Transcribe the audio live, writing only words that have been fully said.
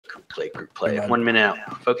Play group play. 1 minute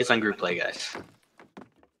out. Focus on group play, guys.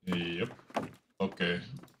 Yep. Okay.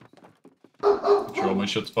 Control my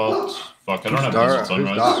shit spots. Fuck, I don't have Desert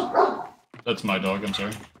Sunrise. That's my dog, I'm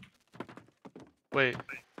sorry. Wait.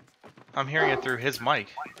 I'm hearing it through his mic.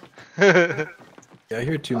 Yeah, I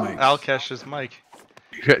hear 2 mics. Alcash's mic.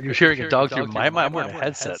 You're hearing a dog through my mic? I'm wearing a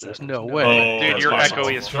headset. There's no way. Oh, dude, you're possible.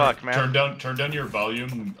 echoey as fuck, man. Turn down your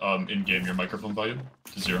volume in game, your microphone volume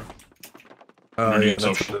to 0. Oh, yeah,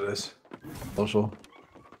 that's what it is. Social.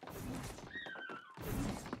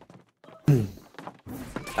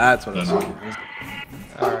 That's what it is.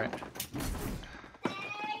 Alright.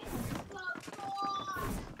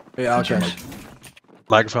 Hey, Outcasts.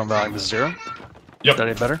 Microphone volume is 0? Yep. Is that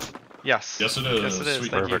any better? Yes. Yes, it is. Yes, it is.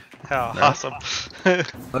 Sweet. Thank Perfect. you. Oh, awesome.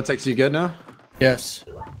 Let's take you good now? Yes.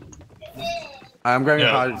 I'm going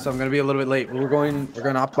Yeah. so I'm gonna be a little bit late. We're going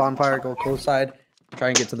up bonfire, go close side, try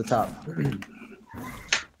and get to the top.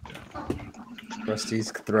 Rusty's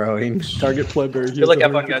throwing. Target plebber. Good luck,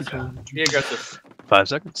 have fun, guys. Be aggressive. 5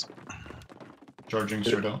 seconds. Charging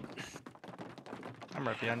straight out. I'm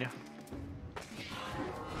right behind you.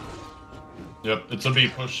 Yep, it's a B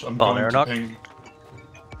push. I'm Bomb going air to knock. ping.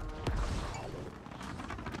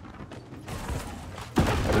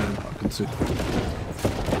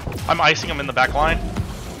 I'm icing him in the back line.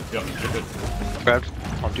 Yep, you're good. Grabbed.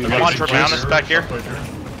 I'm on Tremendous back here.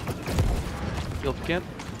 Field camp.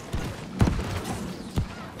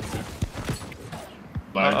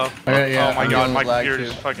 Uh-oh. Okay, yeah, Oh my I'm god, dealing my with lag computer too.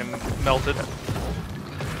 just fucking melted.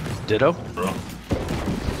 Ditto. Bro.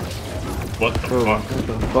 What the fuck? What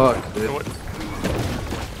the fuck, dude?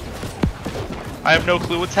 I have no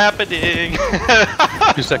clue what's happening.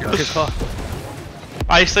 2 seconds. Kickoff.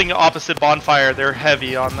 Icing opposite bonfire. They're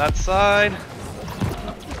heavy on that side.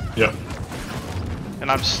 Yep.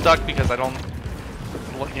 And I'm stuck because I don't...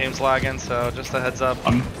 Game's lagging, so just a heads up.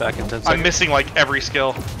 I'm Back in 10 seconds. I'm missing like every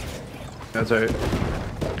skill. That's alright.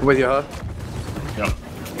 I'm with you, huh? Yep.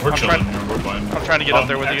 We're I'm chilling trying- here, we're fine. I'm trying to get up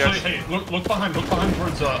there with you actually, guys. Hey, look behind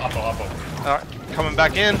towards Oppo. Alright, coming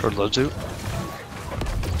back in. Toward low 2.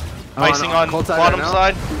 Icing on cold side bottom right now.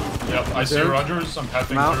 side. Yep, I see Rogers, I'm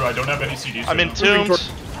passing I'm out. through, I don't have any CDs. I'm right in now. tombs.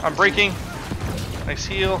 I'm breaking. Nice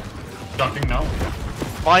heal. Ducking now.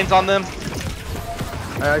 Vines on them.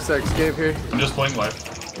 I escape here. I'm just playing live.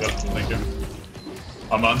 Yep, thank you.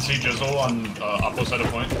 I'm on C Jizzle on Oppo side of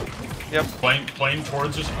point. Yep. Playing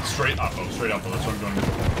towards just straight Oppo, that's what I'm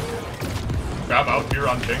going. Grab out here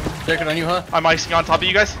on ping. Checking on you, huh? I'm icing on top of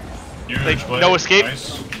you guys. Huge They- play. no escape.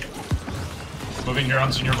 Nice. Moving here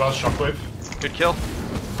on senior boss, shockwave. Good kill.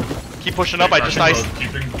 Keep pushing up. I just iced.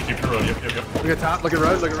 Keep your road, yep. Look at top, look at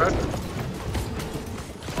road.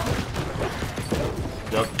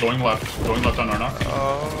 Yep, going left on Arnok.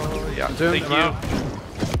 Oh, yeah. Zoom, Thank I'm you. out.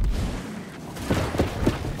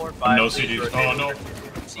 4, 5, No please CDs. rotate. Oh no.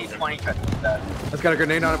 C20, cut that. Let's got a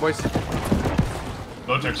grenade on it, boys.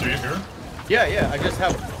 No text, are you here? Yeah. I just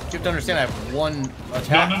have. You have to understand. I have one No,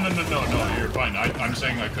 attack. no, you're fine. I'm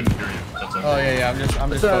saying I couldn't hear you. That's all. Oh yeah. I'm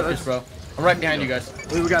just focused, bro. I'm right behind you guys.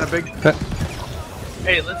 We got a big.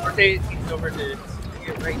 Hey, let's rotate over to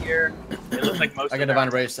right here. It looks like most I of got them divine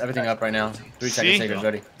are- race. Everything up right now. 3 See? seconds. Takers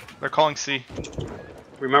ready. They're calling C.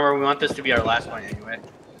 Remember, we want this to be our last one anyway.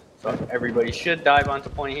 So everybody should dive onto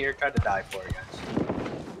point here. Try to dive for it, guys.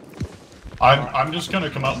 I'm just gonna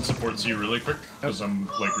come out and support C really quick because I'm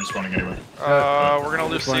like respawning anyway. We're gonna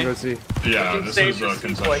lose Just wanna C. go see. Yeah, Think this safe is a to see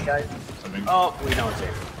concession. point, guys. I think. Oh, we know it's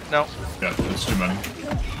safe. No, Yeah, it's too many.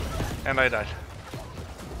 and I died.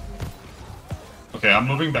 Okay, I'm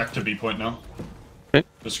moving back to B point now. Okay.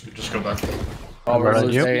 Just go back. Oh, we're Right gonna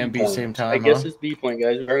on you. lose A and B same time. I guess huh? it's B point,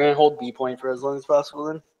 guys. We're gonna hold B point for as long as possible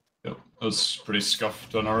then. Yep, that was pretty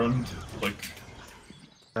scuffed on our end, like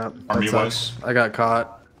Yep, army that wise. sucks. I got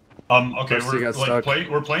caught. Okay, Rusty we're got stuck.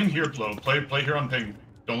 we're playing here, Blow. Play here on ping.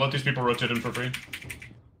 Don't let these people rotate in for free.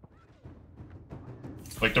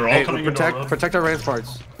 Like they're all Hey, coming into our road. protect our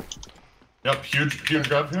ramparts. Yep, huge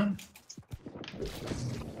grab here.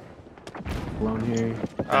 Blown here.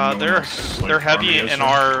 And no They're one else, like, heavy army is in here.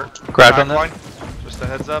 our Grab back on that. line. Just a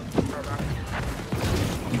heads up.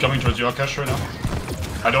 I'm coming towards you, Outcasts, right now.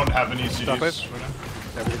 I don't have any CDs Shockwave. right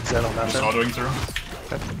now. Everything's set on I'm that just side. autoing through.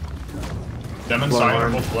 Them and Blown Cyan are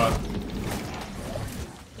arm. both flat.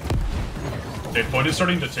 Okay, point is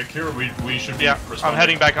starting to tick here. We should be Yeah, I'm responding.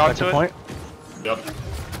 heading back Back onto to it. point. Yep.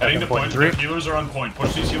 Heading to point point. three. The healers are on point.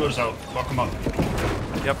 Push these healers out. Fuck them up.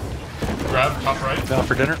 Yep. Grab top right. Down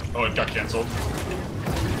for dinner. Oh, it got cancelled.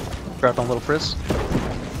 Grabbed on little Frizz.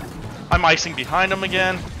 I'm icing behind them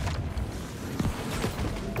again.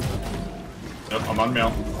 Yep, I'm on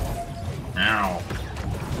mail. Meow.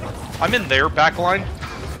 I'm in their back line.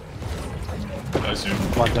 I see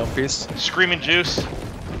him. Come on, don't piece. Screaming juice.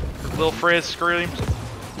 Lil Frizz screams.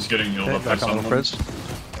 He's getting healed Okay, up by back on the someone. frizz.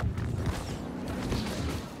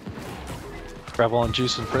 Gravel on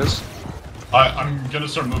juice and frizz. I'm gonna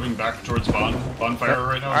start moving back towards bonfire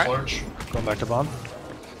right now. Is large. Going back to bomb.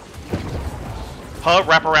 Huh,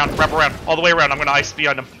 wrap around, all the way around. I'm gonna ice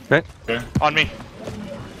behind them. Okay. Okay. On me.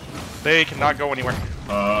 They cannot go anywhere.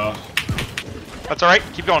 Yeah, That's alright,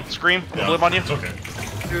 keep going. Scream, live on you. It's okay.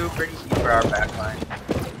 Two pretty key for our back line.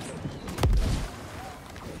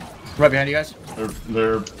 Right behind you guys.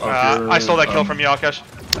 They're up here. I stole that kill from you, Outcasts.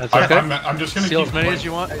 That's okay. I'm just gonna Steal keep as many going. as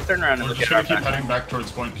you want. Turn around and We're look just at our gonna keep back heading line. back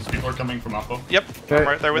towards point because people are coming from Oppo. Yep, I'm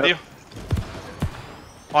right there with you.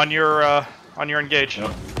 On your engage.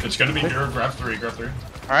 Yep. It's gonna be here. Grab three. Grab three.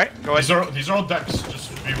 Alright, go ahead. These are all decks.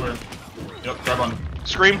 Just beware. Yep. Grab on.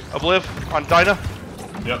 Scream, Obliv, on Dinah.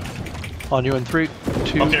 Yep. On you in 3,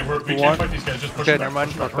 2, Okay, we 1. can't fight these guys. Just push Okay, them never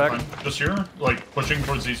mind, push knock we're back. fine. Just here, like pushing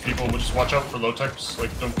towards these people. We'll just watch out for low techs.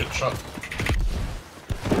 Like, don't get shot.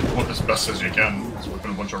 Work as best as you can. It's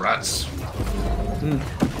working a bunch of rats.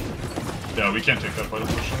 Yeah, we can't take that fight,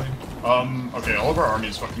 unfortunately. Okay, all of our army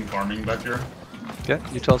is fucking farming back here. Okay,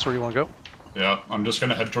 you tell us where you want to go. Yeah, I'm just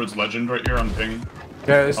gonna head towards Legend right here on ping.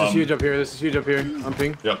 Yeah, this is huge up here. This is huge up here. I'm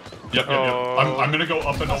ping. Yep. Yep. I'm gonna go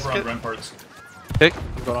up and over on ramparts. Okay,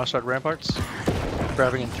 I'm going outside ramparts.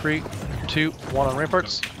 Grabbing in 3, 2, 1 on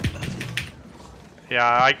ramparts.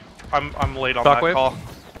 Yeah, I'm late on Shockwave. that call.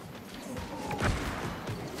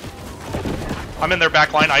 I'm in their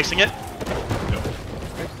back line icing it. Yep.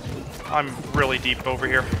 I'm really deep over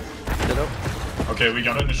here. Ditto. Okay, we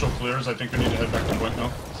got initial clears. I think we need to head back to point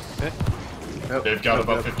now. Okay. Yep. They've got Yep,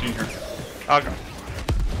 about yep. 15 here. I'll go.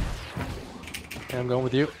 Okay, I'm going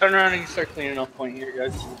with you. Turn around and start cleaning up point here,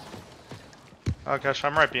 guys. Oh gosh,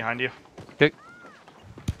 I'm right behind you. Okay.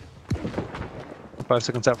 5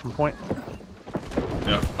 seconds out from point.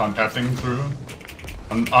 Yeah, I'm pathing through.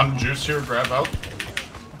 On juice here, grab out.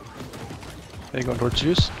 Okay, going towards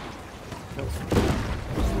juice.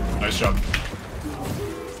 Nice job.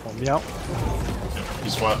 Hold me out. Yep,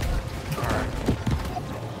 he's flat.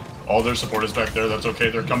 All their support is back there. That's okay.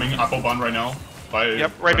 They're coming Applebaum right now.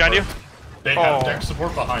 Yep, right behind you. They have Oh. deck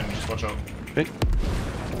support behind. Just watch out. Okay.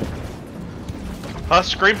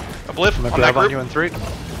 Scream, Obliv, I'm on gonna that grab on group. you in 3. All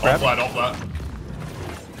Grab. flat, all flat.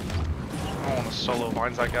 I don't want to solo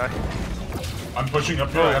vines that guy. I'm pushing up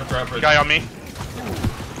here. I have grab right Guy on me.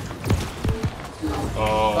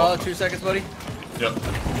 Oh, 2 seconds, buddy. yep.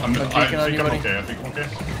 I peeking think on you, I'm buddy. okay. I think I'm okay.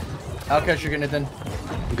 Outcast, you're getting it then.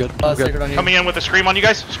 I'm good. I'm good. Sacred on you. Coming in with a scream on you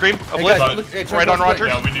guys. Scream, Hey Obliv. guys, look, hey, check Right on this way. Rogers.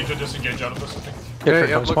 Yeah, we need to disengage out of this, I think. Okay, Yeah, for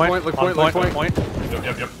yeah, comes look point. point, look On point, look point.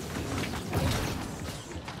 point. Yep.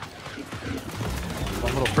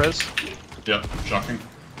 One little frizz. Yep, shocking.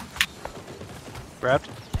 Grabbed.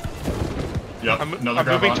 Yep, I'm another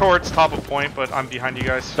grab moving on. towards top of point, but I'm behind you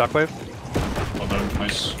guys. Shockwave. Well done,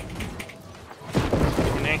 nice.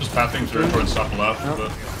 Knee. Just pathing through towards top left,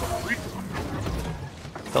 but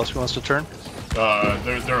Tell us who wants to turn.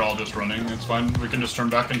 they're all just running. It's fine. We can just turn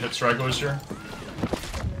back and hit stragglers here.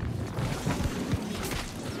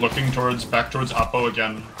 Looking back towards Oppo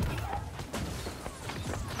again.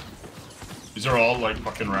 These are all like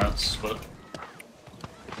fucking rats, but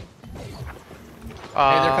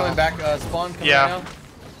Hey, they're coming back. Spawn coming yeah. right now.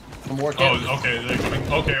 From war camp. oh, okay, they're coming.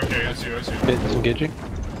 Okay, I see. Okay, disengaging.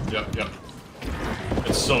 Yep.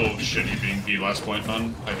 It's so shitty being the last point,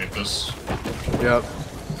 man. I hate this. Yep.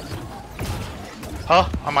 Huh?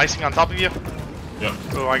 I'm icing on top of you. Yep.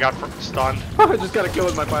 Oh, I got stunned. I just got a kill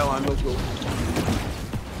with my pylon. Let's go.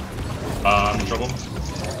 I'm in trouble.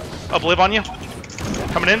 Obliv on you.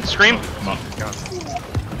 Coming in. Scream. Come on.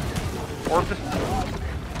 Orphan.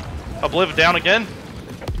 Obliv down again.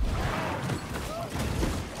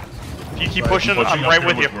 If you keep pushing, pushing I'm up right here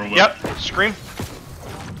with you. with Whirlwind. Yep. Scream.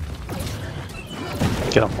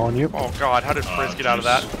 Okay, I'm on you. Oh god, how did Frizz get out of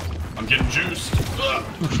that? Juice. I'm getting juiced. Ugh.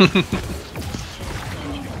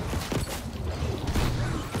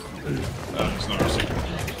 There's no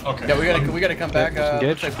receipt. Okay. Yeah, we gotta come back.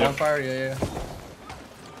 disengage. Looks like bonfire. Yeah.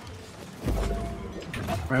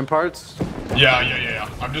 Ramparts. Yeah.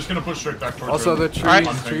 I'm just gonna push straight back towards Also the her. trees.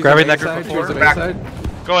 Alright. Trees Grabbing on that the group side, before. trees on the Back.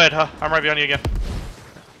 side. Go ahead, huh? I'm right behind you again.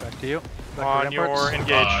 Back to you. Back On to your ramparts.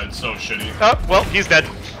 engage. It's so shitty. Oh, well, he's dead.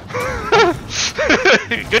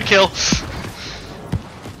 Good kill.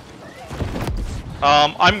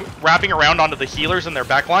 I'm wrapping around onto the healers in their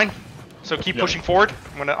back line. So keep Yep. pushing forward.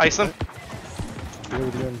 I'm gonna ice them. What are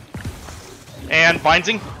we doing? And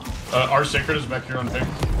binding. Our sacred is back here on ping.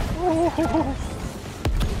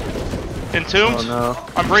 Entombed. Oh no.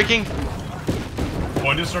 I'm breaking.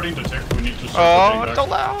 Point is starting to tick. We need to Oh, start don't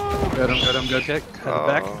allow. Good, I'm good. Okay, headed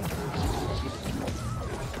back.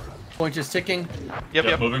 Point is ticking.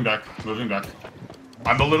 Yep. Moving back.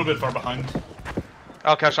 I'm a little bit far behind.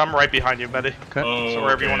 Outcasts, I'm right behind you, buddy. Okay. So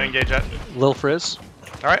wherever you want to engage at. Lil Frizz.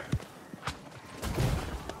 All right.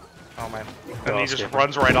 Oh man. And he just escaping.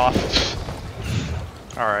 runs right off.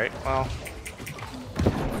 All right. Well.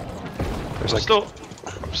 There's like.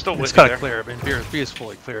 I'm still with It's you kind there. of clear. I mean, B is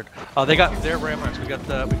fully cleared. They got their ramparts. We got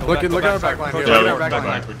the. We go Look back, at our back line here. Yeah, Look we're at our back,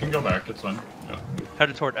 back line. We can go back. It's fine. Yeah.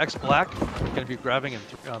 Headed toward X Black. Gonna be grabbing and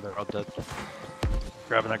oh, they're all dead.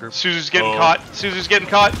 Grabbing that group. Suzu's getting caught. Suzu's getting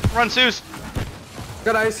caught. Run, Suze.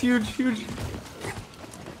 Got ice, huge.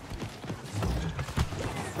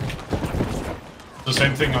 The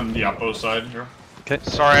same thing on the Oppo side here. Okay.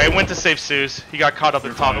 Sorry, I went to save Suze. He got caught up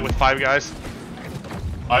in top with 5 guys.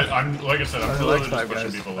 I'm like I said, I'm I still like just Five pushing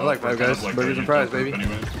Guys. people I like up. We're Five kind of Guys. like Burgers the and fries, usual baby.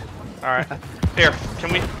 group Anyway. Alright. Here,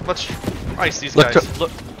 let's ice these Look, guys.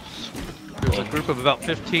 look. There's a group of about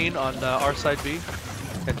 15 on our side B.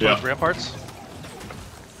 And towards Yeah. ramparts.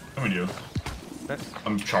 Coming to you. Okay.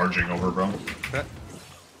 I'm charging over, bro. Okay.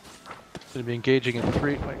 Gonna be engaging in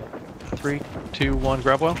 3, 2, 1,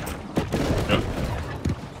 grab well. Yep.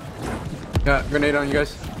 Yeah, grenade on you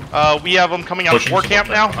guys. We have them coming out of Pushing war some camp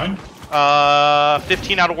back now. behind.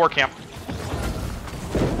 15 out of war camp.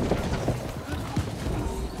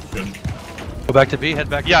 Good. Go back to B, head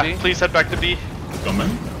back to Yeah, B. please head back to B.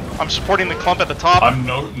 Coming. I'm supporting the clump at the top. I'm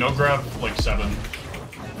no grab like 7.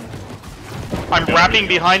 I'm wrapping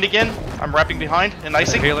behind again. I'm wrapping behind and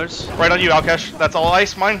icing. Healers. Right on you, Outcasts. That's all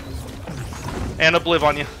ice, mine. And Obliv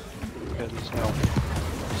on you. Okay,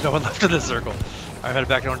 there's no one left in this circle. I'm headed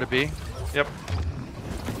back down to B. Yep.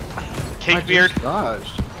 Cake beard.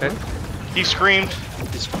 Dodged. Okay. He screamed.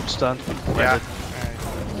 He's stunned. Yeah.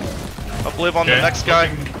 Obliv on the Okay, next guy.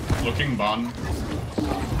 Looking Bond.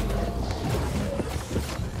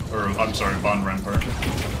 Or, I'm sorry, Bond Rampart.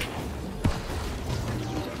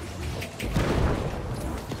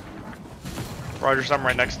 Rogers, I'm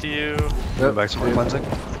right next to you. Go back some more cleansing.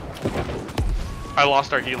 I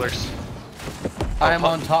lost our healers. I am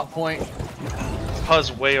on top point.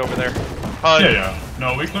 Huz way over there. Yeah.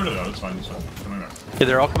 No, we cleared it out. It's fine. Coming back. Okay,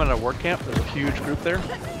 they're all coming out of work camp. There's a huge group there.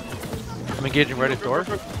 I'm engaging right at door.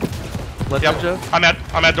 Let's Yep. Joe. I'm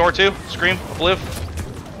at door 2. Scream. Obliv.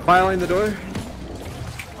 Filing the door.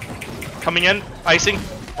 Coming in. Icing.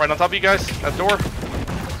 Right on top of you guys. At door.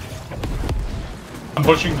 I'm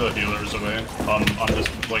pushing the healers away. On this,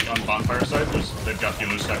 like, on bonfire side, they've got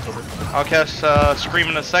healers stacked over. Outcast, Scream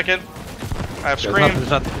in a second. I have Scream. There's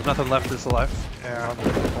nothing left that's alive. Yeah.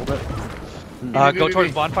 Hold it. Go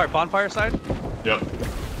towards bonfire. Bonfire side. Yep.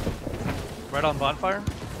 Right on bonfire.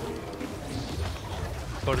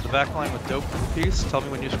 Go to the back line with dope piece. Tell me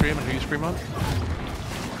when you scream and who you scream on.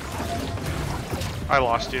 I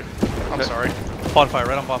lost you. I'm Okay. sorry. Bonfire,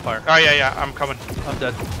 right on bonfire. Oh, yeah. I'm coming. I'm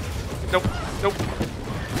dead. Nope.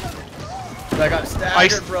 I got staggered,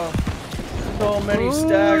 Ice. bro. So many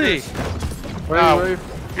staggers. Wow.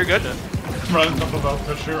 You're good. Running top of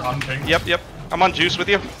Outcast on ping. Yep. I'm on juice with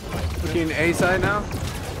you. Looking A side now.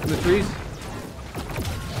 In the trees.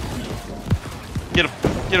 Get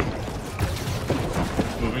him.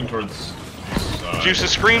 Moving towards. Juice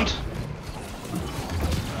has screamed.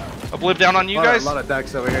 Obliv down on you guys. A lot of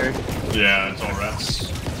decks over here. Yeah, it's all rats.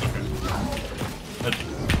 It's okay.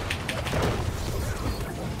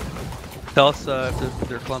 Tell us if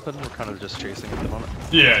they're clumping. We're kind of just chasing at the moment.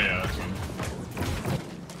 Yeah, that's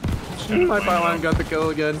fine. My pylon got the kill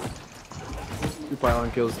again. 2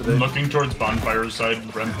 pylon kills today. Looking towards bonfire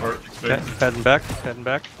side, Rampart. Okay, heading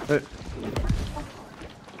back. Hey.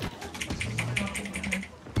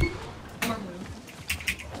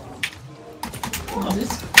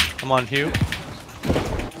 I'm on Hugh.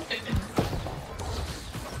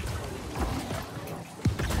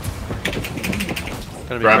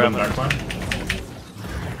 Gonna be Grabbing grabbing. backline.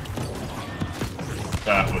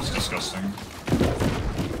 That was disgusting.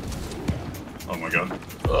 Oh my god.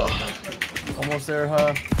 Almost there,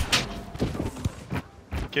 huh?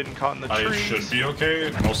 Getting caught in the I trees. should be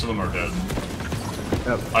okay. Most of them are dead.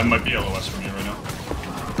 Yep. I might be LOS from you right now.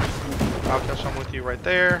 Outcast, I'm with you right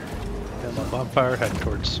there. I'm on bonfire. Heading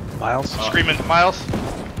towards Miles. Screaming to Miles.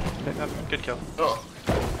 Good kill.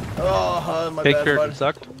 Oh, my Take bad, care. bud.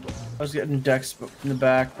 Sucked. I was getting decks in the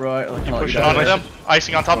back, bro. Like, oh, Pushing you onto died. them.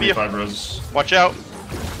 Icing on top of you. 25 res. Watch out.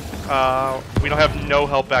 We don't have no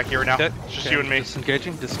help back here now. Okay. It's just you and me.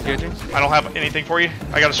 Disengaging. I don't have anything for you.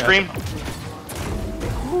 I got a scream.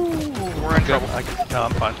 Ooh, we're in trouble. No,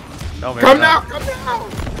 I'm fine. No, Come now!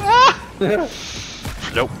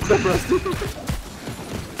 Nope.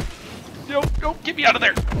 No, get me out of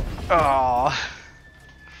there. Oh.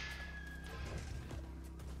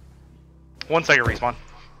 1 second respawn.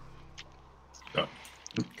 Yeah.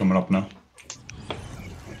 Coming up now.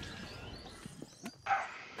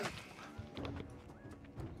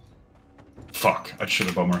 Fuck, I should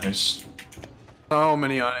have bought more haste. So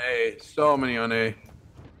many on A. So many on A.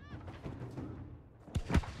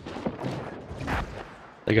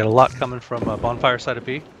 They got a lot coming from bonfire side of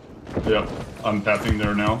B. Yep, I'm pathing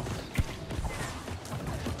there now.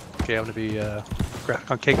 Okay, I'm gonna be on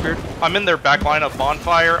Cakebeard. I'm in their back line of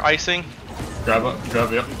bonfire, icing, Grab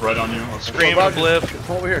yep, right on you. Okay. scream, obliv.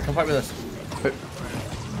 Come over here. Come fight with us.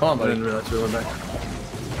 Come on, I buddy. didn't realize we went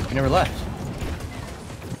back. You never left.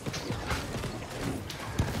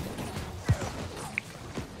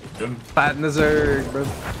 Good. Fat in the Zerg, bro.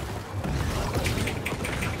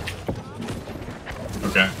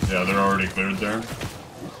 Okay, yeah, they're already cleared there.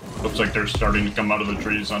 Looks like they're starting to come out of the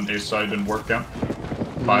trees on A side in work camp.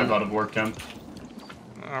 5 out of work camp.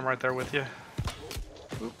 I'm right there with you.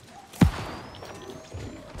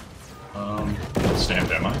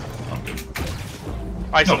 Stand am I? I'm good.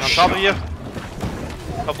 Icing Oh, on top of shit. you.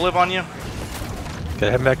 Obliv on you.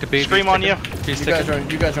 Okay, heading back to B. Scream on you. He's You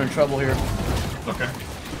guys are in trouble here. Okay.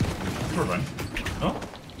 We're fine. Oh,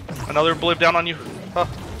 Another obliv down on you. Huh.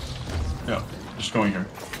 yeah. Just going here.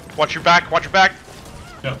 Watch your back. Watch your back.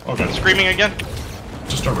 Yeah, okay. Screaming again.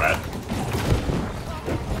 Just a rat.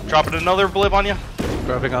 Dropping another obliv on you.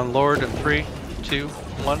 Grabbing on Lord in 3, 2,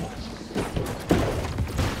 1.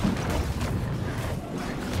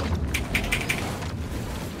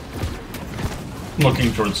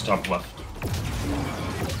 Looking towards top left.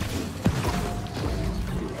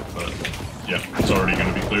 But, yeah, it's already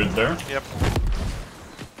going to be cleared there. Yep.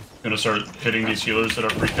 Gonna start hitting these healers that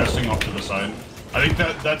are pre-testing off to the side. I think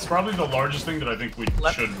that's probably the largest thing that I think we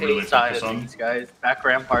Left should really side focus of on. these guys. Back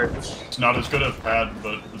ramparts. It's not as good a pad,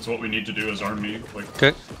 but it's what we need to do as army. Like,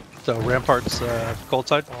 Okay. So ramparts, cold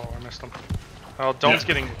side. Oh, I missed him. Oh, Dome's Yeah.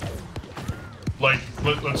 getting. like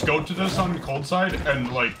let's go to this on cold side,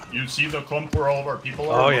 and like you see the clump where all of our people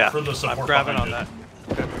are. Oh look yeah. for the support I'm grabbing on behind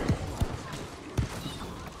that. it. Okay.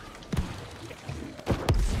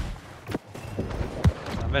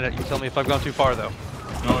 A minute. You tell me if I've gone too far though.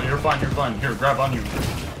 No, you're fine. You're fine. Here, grab on you.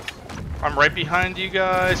 I'm right behind you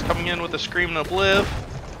guys, coming in with a scream and obliv,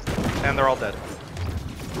 and they're all dead.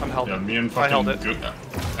 I'm held. Yeah, me and I held fucking it. good.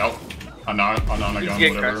 Out. Anana He's gun,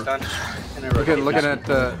 getting whatever. crushed on. And a Looking at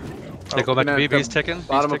the They go back to looking B. at B's ticking. B's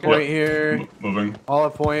bottom of ticking. point here. Moving. All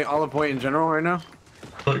of point in general right now.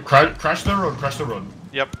 But crash the road. Crash the road.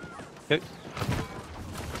 Yep. Okay.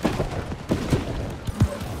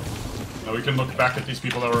 Now we can look back at these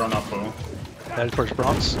people that were on Uppo. Headed towards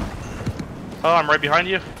Bronx. Oh, I'm right behind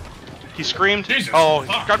you. He screamed. Jesus, Oh,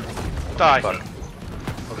 fuck. God. Die. Good.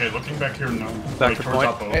 Okay, looking back here now. Back to towards point.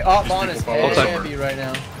 Uppo. Hey, up These on people is follow us over. heavy right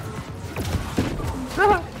now.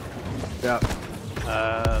 Yeah.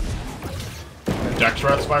 Dex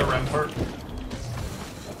rats by Rampart.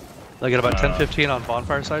 They get about 10-15 on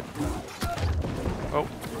bonfire side. Oh,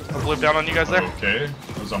 obliv down on you guys there. Okay,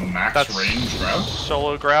 that was a max That's range route.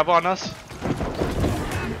 Solo grab on us.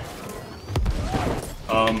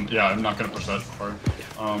 Yeah, I'm not gonna push that far.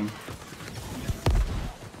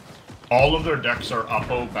 All of their decks are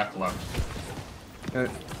Uppo back left.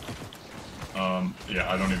 Okay.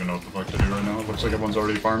 Yeah, I don't even know what the fuck to do right now. It looks like everyone's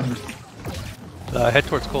already farmed. Head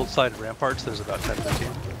towards cold side ramparts. There's about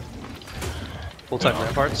 10-15. Cold side Yeah.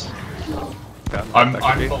 ramparts. Got I'm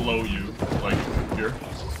back to B. below you, like here.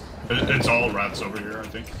 It's all rats over here, I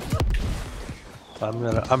think. I'm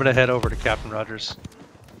gonna head over to Captain Rogers.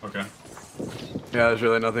 Okay. Yeah, there's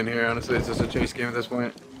really nothing here. Honestly, it's just a chase game at this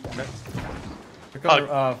point.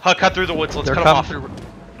 Hug, cut through the woods. Let's They're cut him coming off.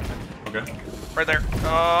 through. Okay. Right there.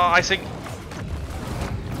 Icing.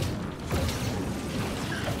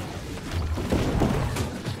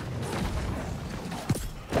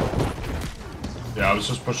 Yeah, I was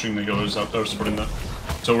just pushing the healers out there, supporting that.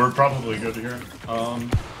 So we're probably good here.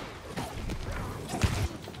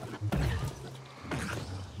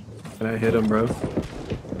 Can I hit him, bro?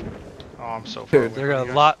 Oh, I'm so far. Dude, away They're from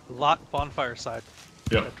a you guys. lot bonfire side.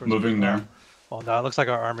 Yep, towards moving B. there. Well, no, it looks like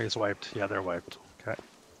our army is wiped. Yeah, they're wiped. Okay.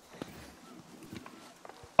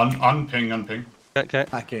 On ping. Okay.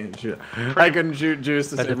 I can't shoot. I couldn't shoot juice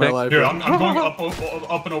to Had save to my pick. life. Here, I'm going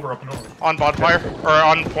up and over. On bonfire or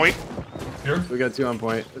on point. Here. We got 2 on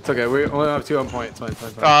point. It's okay. We only have 2 on point. It's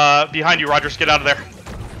fine. Behind you, Rogers. Get out of there.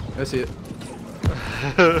 I see it.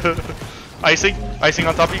 Icing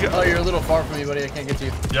on top of you. Oh, you're a little far from me, buddy. I can't get to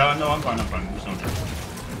you. Yeah, no, I'm fine. There's no here.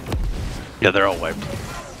 Yeah, they're all wiped.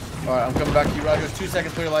 Alright, I'm coming back to you, Rogers. 2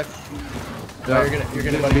 seconds for your life. No, you're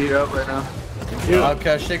gonna beat you up right now.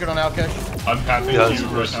 Outcast, shake it on Outcast. I'm pathing Yeah, to you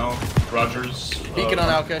that's right now. Rogers. Beacon on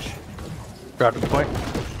Outcast. Grab the point.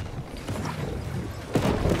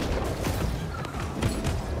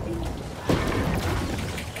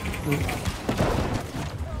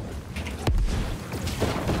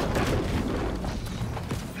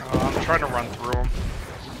 I'm trying to run through them.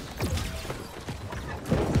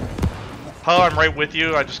 Oh, I'm right with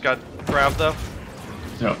you. I just got grabbed though.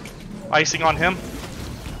 Yep. Icing on him.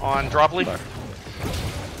 On Dropley.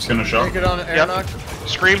 It's gonna show. Shake it on Aeronox.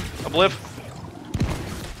 Scream. Obliv.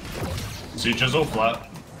 See Jizzle flat.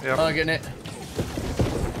 Yep. Getting it.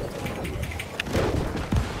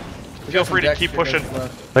 Feel free to keep pushing.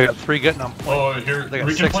 I got 3 getting on point. Oh, here. They got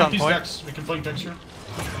We can 6 flank on these point. decks. We can flank decks here.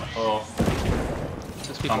 Oh,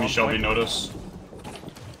 6 people Tommy on Shelby point. notice.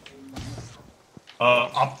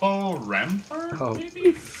 Oppo Rampart, Oh.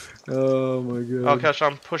 maybe? Oh my god. Oh, Cash,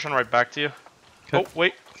 I'm pushing right back to you. Okay. Oh,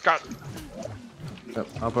 wait. God. Yep,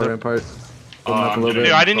 I'll put Rampart. Go I'm up a little getting- Dude,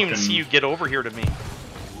 bit. I didn't even fucking- see you get over here to me.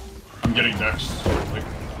 I'm getting decks. Like,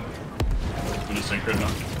 in a sacred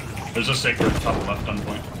now. There's a sacred top left on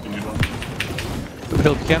point. You need one.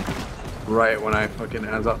 Build camp. Right when I fucking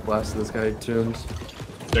hands off blast this guy tunes.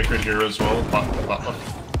 Sacred here as well. Bot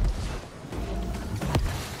left.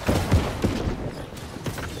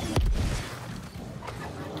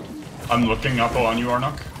 I'm looking Oppo on you,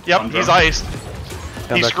 Arnok. Yep, On he's drum. iced.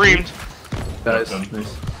 Down He back to screamed. Nice, Done.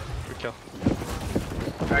 nice. Good kill.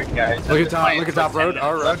 Alright, guys. Look at top road,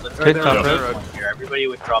 our road. Let's Okay, go top to road. here. Everybody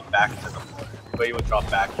would drop back to the floor. Everybody would drop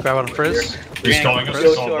back. Grab on Frizz. He's We're calling gonna us. go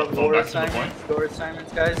He's to all our going door back to the point. assignments. Door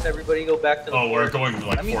assignments, guys. Everybody go back to the Oh, floor. we're going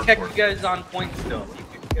like Let me 4th check floor. you guys on point still.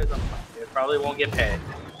 You guys on point. You probably won't get paid.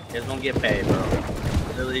 You guys won't get paid, bro.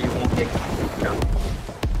 Literally, you won't get paid.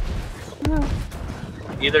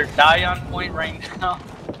 Either die on point right now.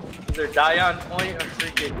 Either die on point or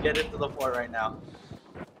freaking get into the fort right now.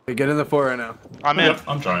 Hey, get in the fort right now. I'm in. Yep,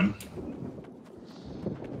 I'm trying.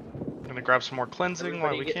 Gonna grab some more cleansing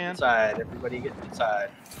while Everybody we get can. inside. Everybody get inside.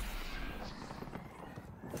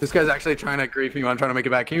 This guy's actually trying to grief me while I'm trying to make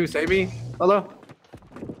it back. Can you save me? Hello?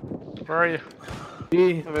 Where are you?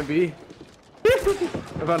 B, I'm in B. I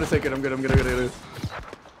found a sacred. I'm good. I'm good. I'm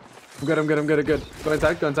good. I'm good. Go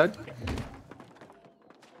inside. Go inside.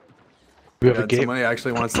 We have a God, gate. somebody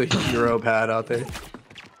actually wants the hero pad out there.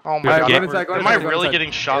 Oh Yeah, my go god. inside, go Am I inside, go really inside. getting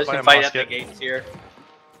shot There's by a some fight at the musket? gates here.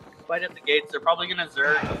 Fight at the gates. They're probably gonna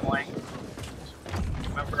zerg the point.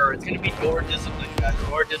 Remember, it's gonna be door discipline, guys.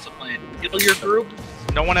 Door discipline. Kill your group.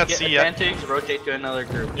 No one at Get C yet. advantage. Rotate to another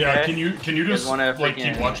group. Yeah, okay? can you guys just wanna like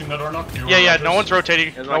freaking- keep watching that Arnok? You Yeah, or yeah, Rogers? no one's rotating.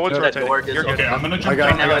 Guys No wanna one's keep that door rotating. You're good. Okay, I'm gonna jump I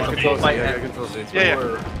got now, down. it's control fight seat. I now. got control seat. Yeah, yeah.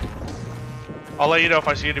 Door. I'll let you know if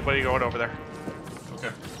I see anybody going over there. Okay.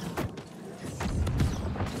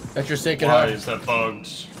 That's your sacred Why hut. is that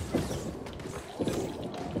bugged?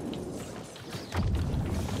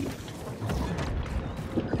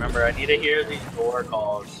 Remember, I need to hear these door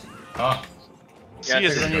calls. Ah, C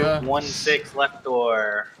is Sacred in. on you, huh? 1-6 left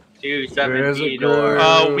door. 2-7 There's a B door.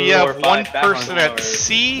 girl. We have 4-5 one back person at doors.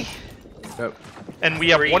 C, Yep. and we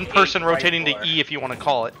have 3-8 one person right rotating to door. E if you want to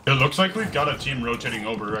call it. it looks like we've got a team rotating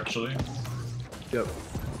over actually. Yep.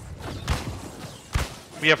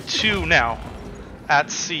 We have 2 now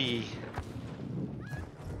at C.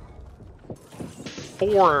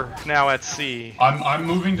 4 now at C. I'm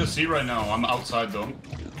moving to C right now. I'm outside though.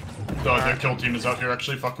 The kill team is out here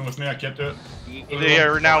actually fucking with me. I can't do it. They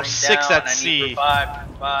are now Going 6 down. at I need C. for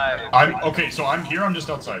 5. I'm okay. So I'm here. I'm just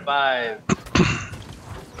outside. 5.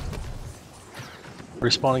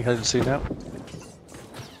 Respawning hide and seek now.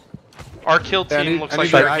 Our kill Yeah, I team need- looks I like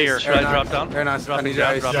need your they're ice. here. Should I drop down? They're not. I need your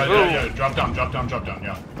down, ice. drop Yeah, Ooh. yeah. Drop down.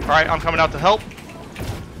 Yeah. Alright, I'm coming out to help.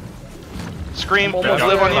 Scream, Yeah, almost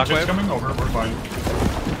live on Rocket's you. coming over. We're fine.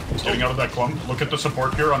 He's getting out of that clump. Look at the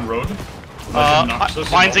support here on road.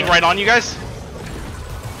 Minesing right on you guys.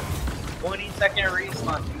 20-second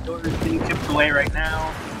respawn. 2 doors being chipped away right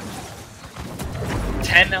now.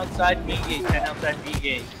 10 outside B gate. 10 outside B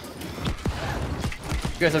gate.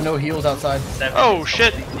 You guys have no heals outside. 7 Oh, is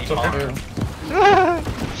shit. completely It's okay. gone.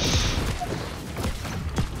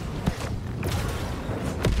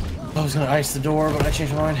 I was gonna ice the door, but I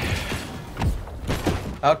changed my mind.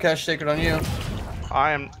 Outcast, sacred on you.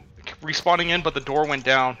 I am respawning in, but the door went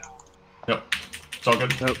down. Yep. It's all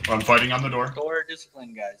good. Yep. I'm fighting on the door. Door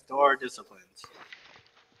discipline, guys. Door disciplines.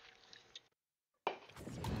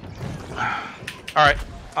 Alright,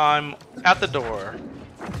 I'm at the door.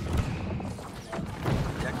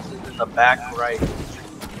 Dex is in the back right.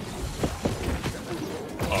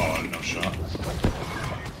 Oh, no shot.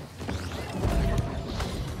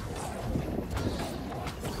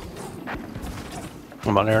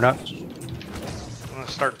 I'm on air now. I'm gonna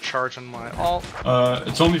start charging my alt.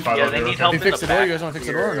 It's only 5 Yeah, out they here. need Okay. help You in fix the the door? back You guys wanna fix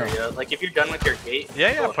the here door or no? area. Like if you're done with your gate.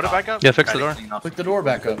 Yeah, go put it back up. Yeah, fix the door. Click the door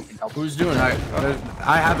back up. Who's doing Alright, it?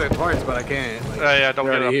 I have the parts, but I can't. Like, Yeah, don't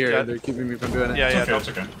they're get it already up here. yet. They're keeping me from doing it. Yeah, yeah, It's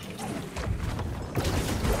okay, don't. it's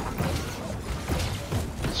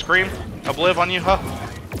okay. Scream. Obliv on you, huh?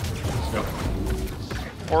 Yep.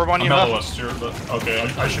 Orb on you, I'm huh? LOS here, but okay,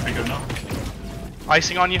 I should be good now.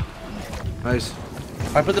 Icing on you. Nice.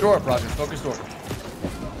 I put the door up, Roger. Focus door.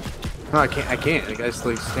 No, I can't. The guy's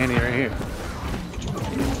like standing right here.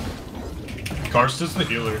 Karst the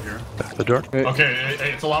healer here. The door. Okay,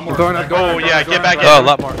 it's a lot more. Throwing up door. Oh yeah, get back in. Oh, a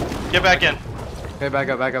lot more. Get back in. Okay, back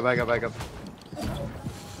up.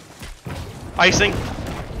 Icing.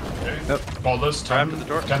 Okay. Yep. Ball this, Time 10, to the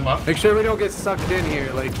door. 10 left. Make sure we don't get sucked in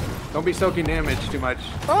here. Like, don't be soaking damage too much.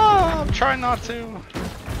 Oh, I'm trying not to.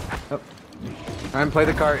 I'm play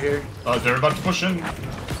the cart here. They're about to push in.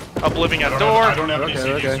 Obliving I at don't door. have any Okay,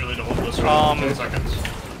 CDs okay. really to hold this for 10 seconds.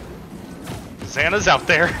 Xana's out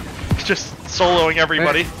there. Just soloing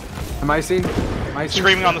everybody. Am I seen?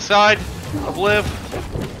 Screaming on the side. Obliv.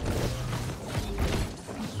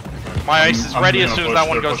 My ice is I'm ready as gonna soon as that push,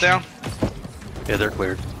 one they're goes down. Yeah, they're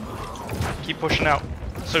cleared. Keep pushing out.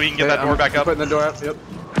 So we can get that door back up. Putting the door up. Yep.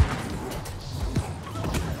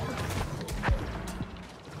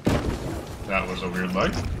 That was a weird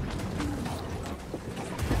leg.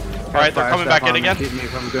 Alright, they're coming back in again. Keep me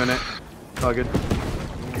from doing it. It's all good.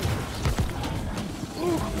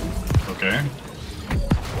 Okay.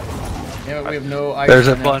 Damn it, we have no ice. There's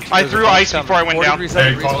a now. bunch. I there's a threw bunch ice coming. before I went 4 down. degrees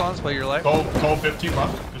center Hey, call- respawns, play your life. Call 15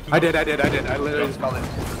 left. 15 I left. did. I literally just called it.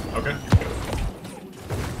 Okay.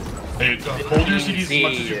 Hey, hold your CDs as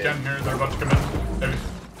much as you can here. They're about to come in. Hey,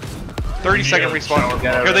 30-second Yeah, respawn. shower.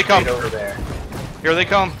 Gotta Here they come. rotate over there. Here they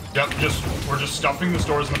come. yep, we're just stuffing this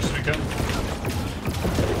door as much as we can.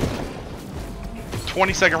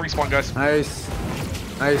 20-second respawn, guys. Nice.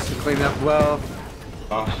 Nice. You cleaned up well.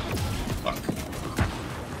 Oh, fuck.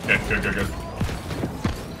 Okay, good.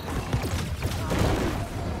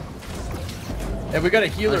 Hey, we got a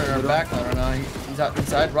healer in our back line right now. He's out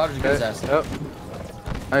inside. Roger's got his ass. Yep.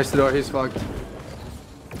 Nice the door. He's fogged.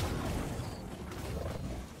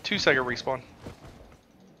 2-second respawn.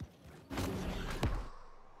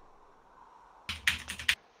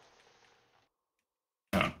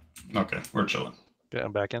 Yeah. Okay, we're chilling. Yeah,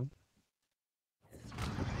 I'm back in.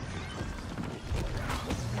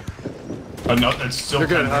 No, it's still You're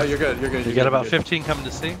good. 10. Oh, you're good. You got about 15 coming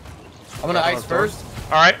to C. I'm gonna ice first.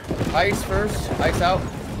 Alright. Ice first. Ice out.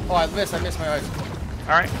 Oh, I missed my ice.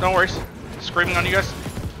 Alright, no worries. Screaming on you guys.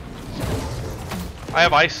 I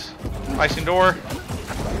have ice. Icing door.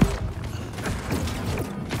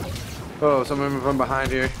 Oh, someone from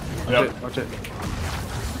behind here. Yep. Watch it.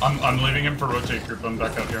 I'm leaving him for rotate group. I'm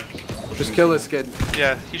back out here. Just kill this kid.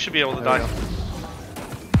 Yeah, he should be able to There we die.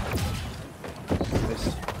 Nice.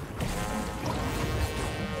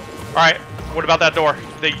 Alright, what about that door?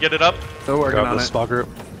 They get it up? Still working Grab on the it. small group.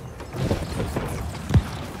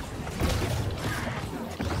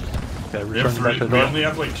 Okay, We, have return back to the we door. only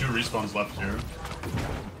have like 2 respawns left here.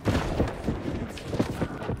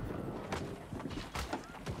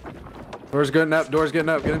 Door's getting up.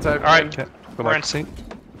 Get inside. Alright. Okay, go We're back in. to C.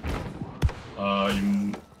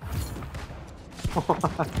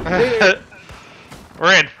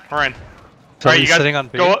 We're in. Alright, So you he's guys sitting on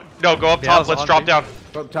B. go up Yeah, top, it's let's on drop B. down.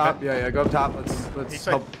 Go up top. Yeah, go up top. Let's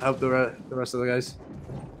help the rest of the guys.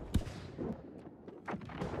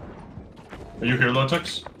 Are you here,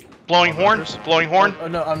 Lotex? Blowing horn. Oh,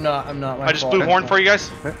 no, I'm not. My I just fault. blew horn for you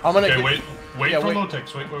guys. I'm gonna. Okay, get- wait yeah, for wait.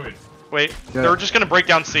 Lotex. Wait. Wait, Yeah. they're just gonna break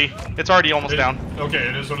down C. It's already almost down. Okay,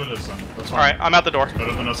 it is what it is then. That's fine. Alright, I'm out the door.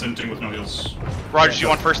 Better than us inting with no heals. Rogers, you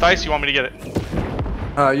want first ice? You want me to get it?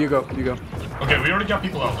 You go. Okay, we already got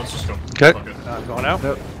people out. Let's just go. Okay. Okay. Going out.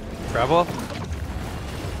 Yep. Grab wall.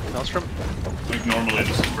 Maelstrom. Like normally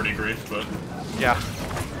this is pretty great, but Yeah.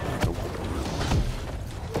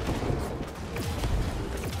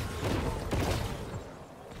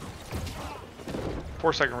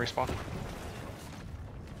 Four-second respawn.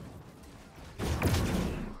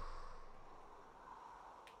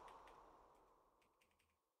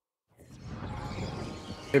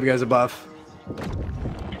 Give you guys a buff.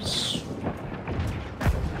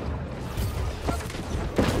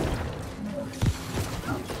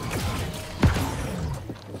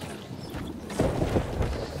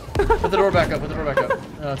 Put the door back up.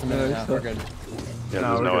 No, it's a minute now. We're good. Yeah, No,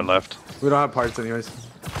 there's we're no one good. left. We don't have parts anyways.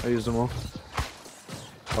 I used them all.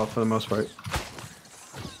 Well, for the most part.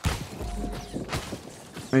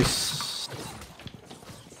 Nice.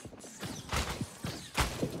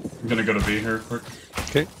 I'm gonna go to B here quick.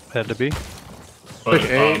 Head to B. But,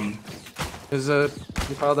 Pick A. Is you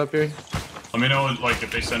piled up here? let me know like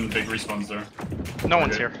if they send big respawns there. No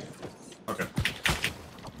one's here. Okay.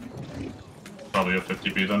 Probably a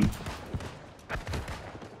 50B then.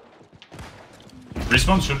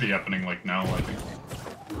 Respawns should be happening like now, I think.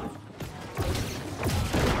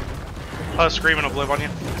 Screaming Obliv on you.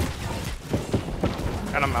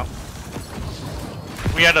 And I'm out.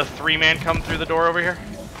 We had a 3-man come through the door over here.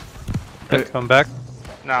 Okay, come back.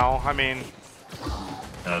 No, I mean,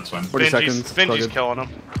 Yeah, that's fine. 40 seconds. Benji's Plug killing him.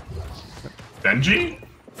 Benji?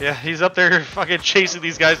 Yeah, he's up there fucking chasing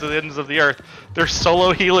these guys to the ends of the earth. They're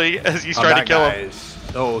solo healing as he's trying to kill him.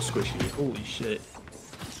 So squishy. Holy shit.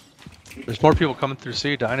 There's more people coming through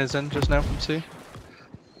C. Dinah's in just now from C.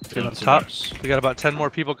 Yeah, On that's top. nice. We got about 10 more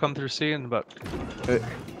people come through C and about. Hey,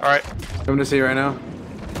 Alright, coming to see right now.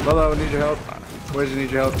 Lolo, I need your help. Where do you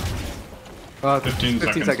need your help? 15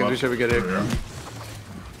 seconds. We left. should get it. There we go.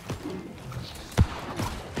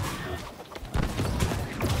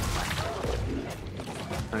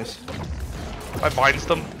 Nice. I binds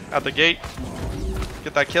them at the gate.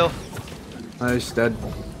 Get that kill. Nice. Dead.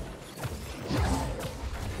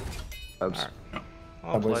 Oops.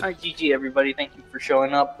 Oh, blood. Alright, GG everybody. Thank you for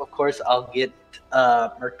showing up. Of course, I'll get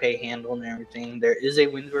Merc Pay handled and everything. There is a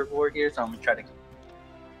Winds reward here, so I'm gonna try to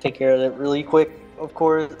take care of that really quick. Of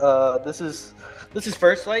course, this is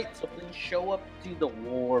first light, so please show up to the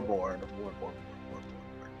war board.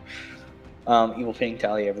 Evil Fang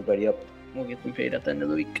tally everybody up. We'll get them paid at the end of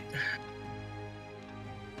the week.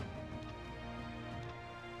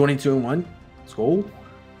 22 and 1. Let's go.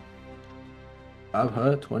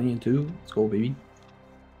 20 and 2. Let's go, baby.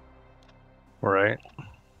 Right.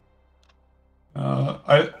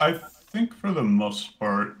 I think for the most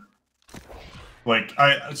part, like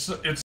it's